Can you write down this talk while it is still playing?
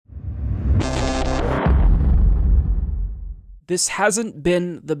This hasn't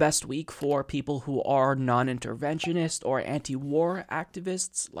been the best week for people who are non-interventionist or anti-war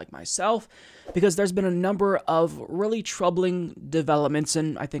activists like myself, because there's been a number of really troubling developments,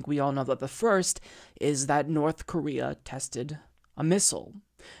 and I think we all know that the first is that North Korea tested a missile.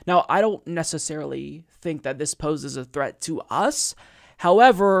 Now, I don't necessarily think that this poses a threat to us.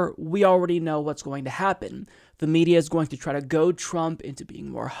 However, we already know what's going to happen. The media is going to try to goad Trump into being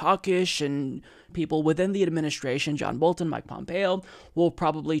more hawkish, and people within the administration, John Bolton, Mike Pompeo, will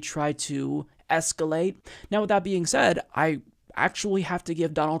probably try to escalate. Now, with that being said, I actually have to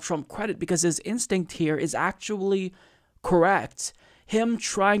give Donald Trump credit because his instinct here is actually correct. Him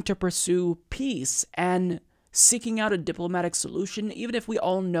trying to pursue peace and seeking out a diplomatic solution, even if we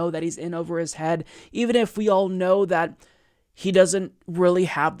all know that he's in over his head, even if we all know that he doesn't really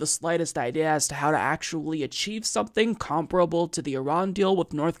have the slightest idea as to how to actually achieve something comparable to the Iran deal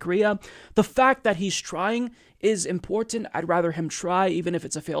with North Korea. The fact that he's trying is important. I'd rather him try, even if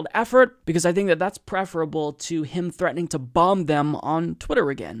it's a failed effort, because I think that that's preferable to him threatening to bomb them on Twitter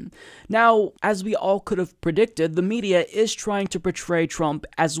again. Now, as we all could have predicted, the media is trying to portray Trump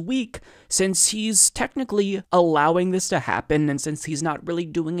as weak since he's technically allowing this to happen and since he's not really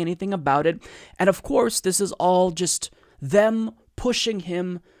doing anything about it. And of course, this is all just them pushing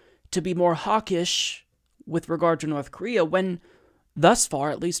him to be more hawkish with regard to North Korea when thus far,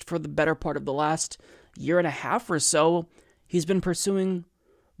 at least for the better part of the last year and a half or so, he's been pursuing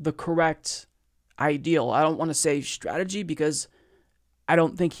the correct ideal. I don't want to say strategy because I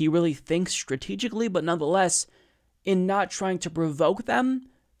don't think he really thinks strategically, but nonetheless, in not trying to provoke them,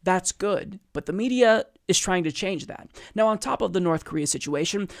 that's good. But the media is trying to change that. Now, on top of the North Korea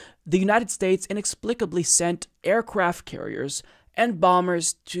situation, the United States inexplicably sent aircraft carriers and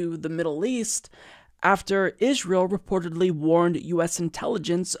bombers to the Middle East after Israel reportedly warned U.S.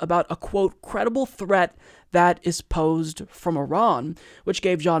 intelligence about a, quote, credible threat that is posed from Iran, which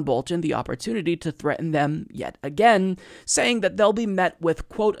gave John Bolton the opportunity to threaten them yet again, saying that they'll be met with,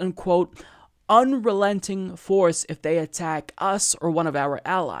 quote, unquote, unrelenting force if they attack us or one of our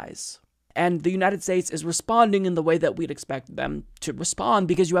allies. And the United States is responding in the way that we'd expect them to respond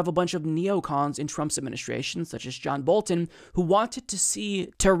because you have a bunch of neocons in Trump's administration, such as John Bolton, who wanted to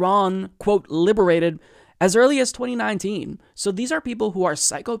see Tehran, quote, liberated as early as 2019. So these are people who are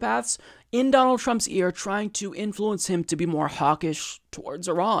psychopaths in Donald Trump's ear trying to influence him to be more hawkish towards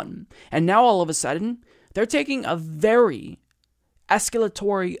Iran. And now all of a sudden, they're taking a very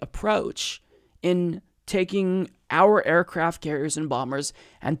escalatory approach in taking our aircraft carriers and bombers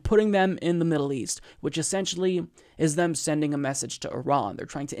and putting them in the Middle East, which essentially is them sending a message to Iran. They're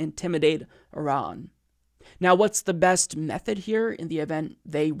trying to intimidate Iran. Now, what's the best method here in the event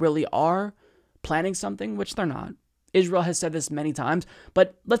they really are planning something, which they're not? Israel has said this many times,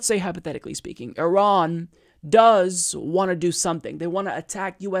 but let's say hypothetically speaking, Iran does want to do something. They want to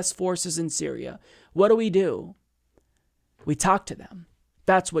attack U.S. forces in Syria. What do? We talk to them.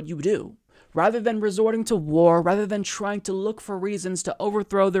 That's what you do. Rather than resorting to war, rather than trying to look for reasons to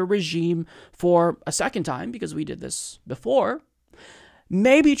overthrow their regime for a second time, because we did this before,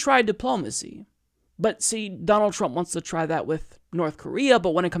 maybe try diplomacy. But see, Donald Trump wants to try that with North Korea,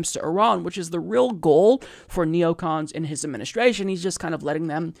 but when it comes to Iran, which is the real goal for neocons in his administration, he's just kind of letting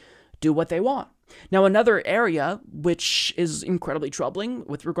them do what they want. Now, another area which is incredibly troubling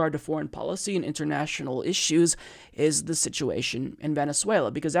with regard to foreign policy and international issues is the situation in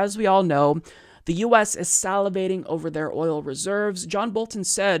Venezuela, because as we all know, the U.S. is salivating over their oil reserves. John Bolton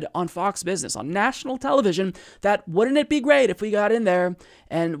said on Fox Business, on national television, that wouldn't it be great if we got in there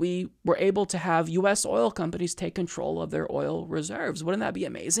and we were able to have U.S. oil companies take control of their oil reserves? Wouldn't that be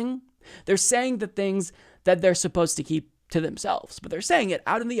amazing? They're saying the things that they're supposed to keep to themselves, but they're saying it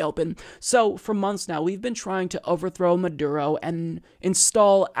out in the open. So for months now, we've been trying to overthrow Maduro and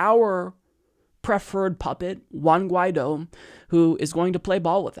install our preferred puppet, Juan Guaido, who is going to play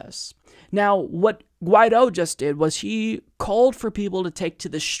ball with us. Now, what Guaido just did was he called for people to take to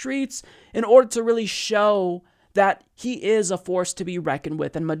the streets in order to really show that he is a force to be reckoned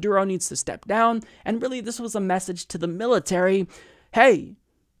with and Maduro needs to step down. And really, this was a message to the military. Hey,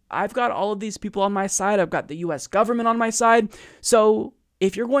 I've got all of these people on my side. I've got the U.S. government on my side. So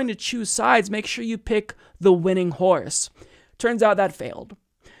if you're going to choose sides, make sure you pick the winning horse. Turns out that failed.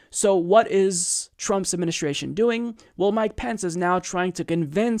 So what is Trump's administration doing? Well, Mike Pence is now trying to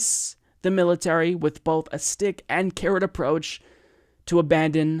convince the military with both a stick and carrot approach to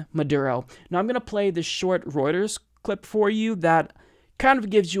abandon Maduro. Now, I'm going to play this short Reuters clip for you that kind of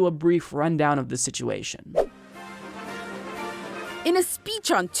gives you a brief rundown of the situation. In a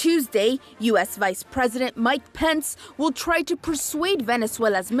speech on Tuesday, U.S. Vice President Mike Pence will try to persuade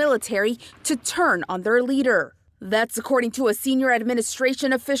Venezuela's military to turn on their leader. That's according to a senior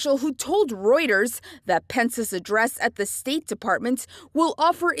administration official who told Reuters that Pence's address at the State Department will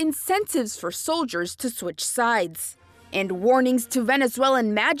offer incentives for soldiers to switch sides, and warnings to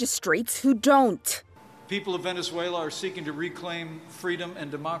Venezuelan magistrates who don't. People of Venezuela are seeking to reclaim freedom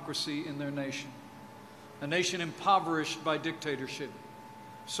and democracy in their nation, a nation impoverished by dictatorship,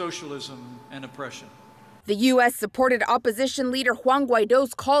 socialism, and oppression. The U.S. supported opposition leader Juan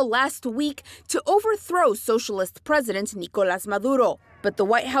Guaido's call last week to overthrow socialist President Nicolás Maduro. But the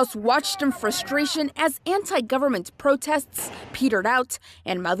White House watched in frustration as anti-government protests petered out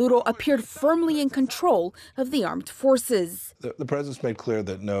and Maduro appeared firmly in control of the armed forces. The president's made clear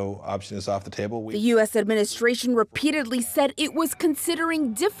that no option is off the table. The U.S. administration repeatedly said it was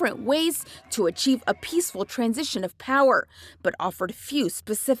considering different ways to achieve a peaceful transition of power, but offered few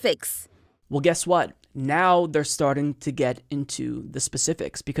specifics. Well, guess what? Now they're starting to get into the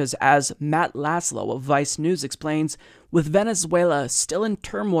specifics because, as Matt Laszlo of Vice News explains, with Venezuela still in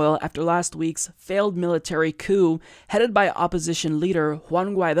turmoil after last week's failed military coup headed by opposition leader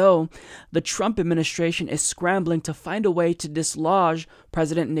Juan Guaido, the Trump administration is scrambling to find a way to dislodge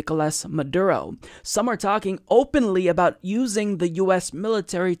President Nicolás Maduro. Some are talking openly about using the U.S.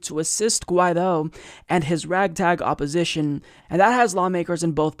 military to assist Guaido and his ragtag opposition, and that has lawmakers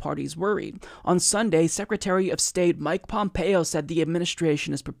in both parties worried. On Sunday, Secretary of State Mike Pompeo said the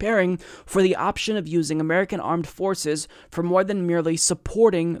administration is preparing for the option of using American armed forces for more than merely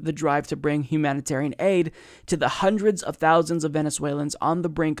supporting the drive to bring humanitarian aid to the hundreds of thousands of Venezuelans on the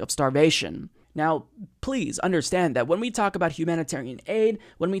brink of starvation. Now, please understand that when we talk about humanitarian aid,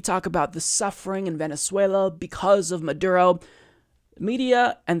 when we talk about the suffering in Venezuela because of Maduro,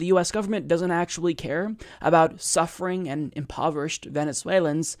 media and the U.S. government doesn't actually care about suffering and impoverished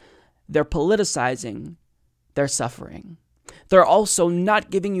Venezuelans. They're politicizing their suffering. They're also not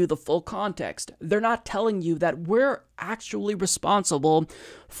giving you the full context. They're not telling you that we're actually responsible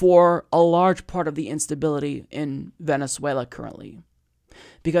for a large part of the instability in Venezuela currently.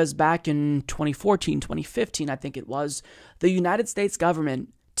 Because back in 2014, 2015, I think it was, the United States government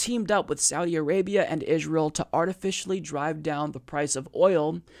teamed up with Saudi Arabia and Israel to artificially drive down the price of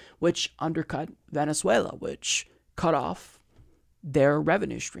oil, which undercut Venezuela, which cut off their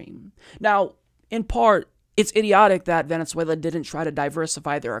revenue stream. Now, in part, it's idiotic that Venezuela didn't try to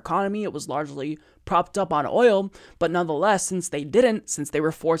diversify their economy. It was largely propped up on oil, but nonetheless, since they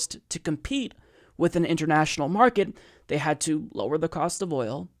were forced to compete with an international market, they had to lower the cost of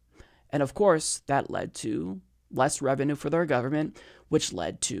oil. And of course, that led to less revenue for their government, which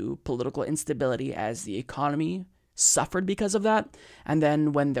led to political instability as the economy suffered because of that. And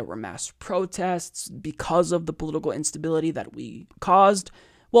then when there were mass protests because of the political instability that we caused,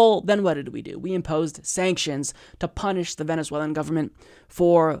 well, then what did we do? We imposed sanctions to punish the Venezuelan government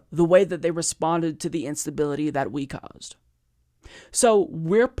for the way that they responded to the instability that we caused. So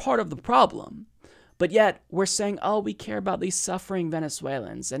we're part of the problem, but yet we're saying, oh, we care about these suffering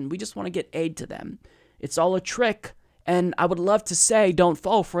Venezuelans and we just want to get aid to them. It's all a trick, and I would love to say don't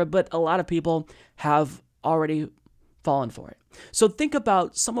fall for it, but a lot of people have already fallen for it. So think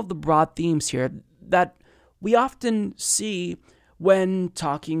about some of the broad themes here that we often see when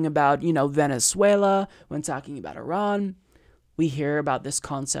talking about, Venezuela, when talking about Iran. We hear about this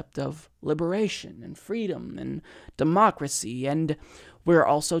concept of liberation and freedom and democracy, and we're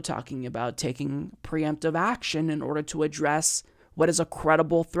also talking about taking preemptive action in order to address what is a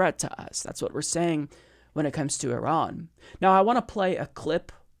credible threat to us. That's what we're saying when it comes to Iran. Now, I want to play a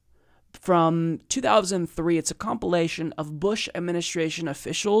clip from 2003. It's a compilation of Bush administration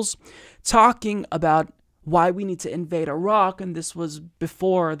officials talking about why we need to invade Iraq, and this was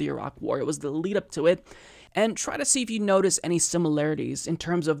before the Iraq War. It was the lead up to it, and try to see if you notice any similarities in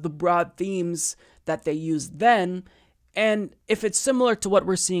terms of the broad themes that they used then, and if it's similar to what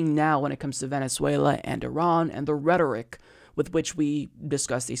we're seeing now when it comes to Venezuela and Iran and the rhetoric with which we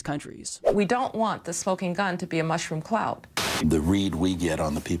discuss these countries. We don't want the smoking gun to be a mushroom cloud. The read we get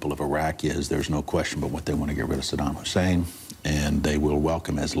on the people of Iraq is there's no question but what they want to get rid of Saddam Hussein, and they will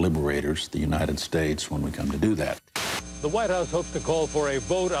welcome as liberators the United States when we come to do that. The White House hopes to call for a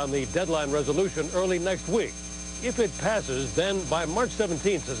vote on the deadline resolution early next week. If it passes, then by March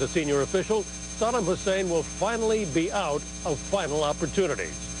 17th, says a senior official, Saddam Hussein will finally be out of final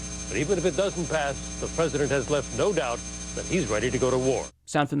opportunities. But even if it doesn't pass, the president has left no doubt that he's ready to go to war.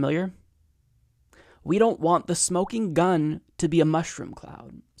 Sound familiar? We don't want the smoking gun to be a mushroom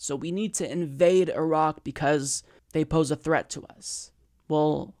cloud, so we need to invade Iraq because they pose a threat to us.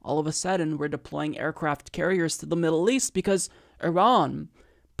 Well, all of a sudden, we're deploying aircraft carriers to the Middle East because Iran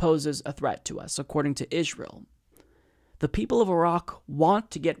poses a threat to us, according to Israel. The people of Iraq want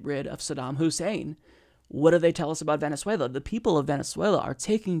to get rid of Saddam Hussein. what do they tell us about Venezuela? The people of Venezuela are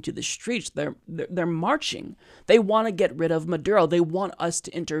taking to the streets. They're marching. They want to get rid of Maduro. They want us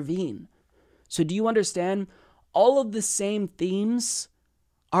to intervene. So do you understand? All of the same themes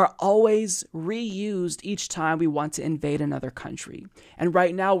are always reused each time we want to invade another country. And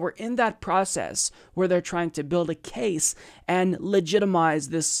right now we're in that process where they're trying to build a case and legitimize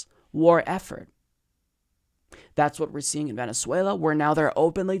this war effort. That's what we're seeing in Venezuela, where now they're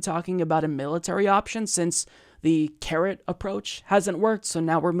openly talking about a military option since the carrot approach hasn't worked. So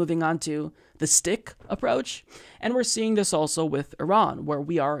now we're moving on to the stick approach. And we're seeing this also with Iran, where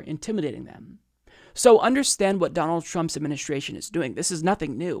we are intimidating them. So understand what Donald Trump's administration is doing. This is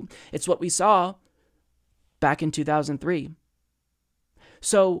nothing new. It's what we saw back in 2003.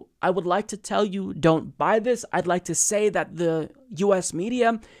 So I would like to tell you, don't buy this. I'd like to say that the US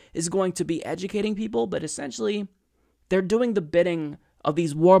media is going to be educating people, but essentially they're doing the bidding of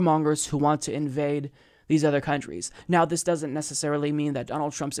these warmongers who want to invade these other countries. Now, this doesn't necessarily mean that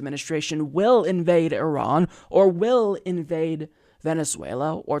Donald Trump's administration will invade Iran or will invade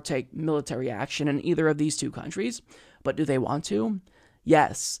Venezuela or take military action in either of these two countries. But do they want to?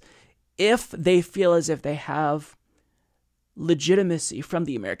 Yes. If they feel as if they have legitimacy from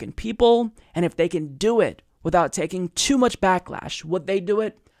the American people, and if they can do it without taking too much backlash, would they do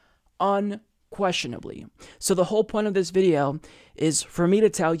it? Unquestionably. So the whole point of this video is for me to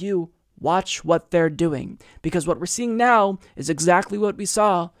tell you, watch what they're doing, because what we're seeing now is exactly what we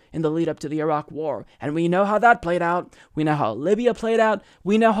saw in the lead up to the Iraq War. And we know how that played out. We know how Libya played out.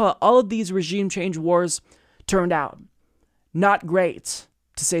 We know how all of these regime change wars turned out. Not great,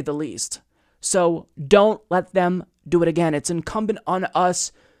 to say the least. So don't let them do it again. It's incumbent on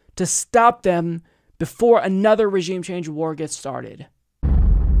us to stop them before another regime change war gets started.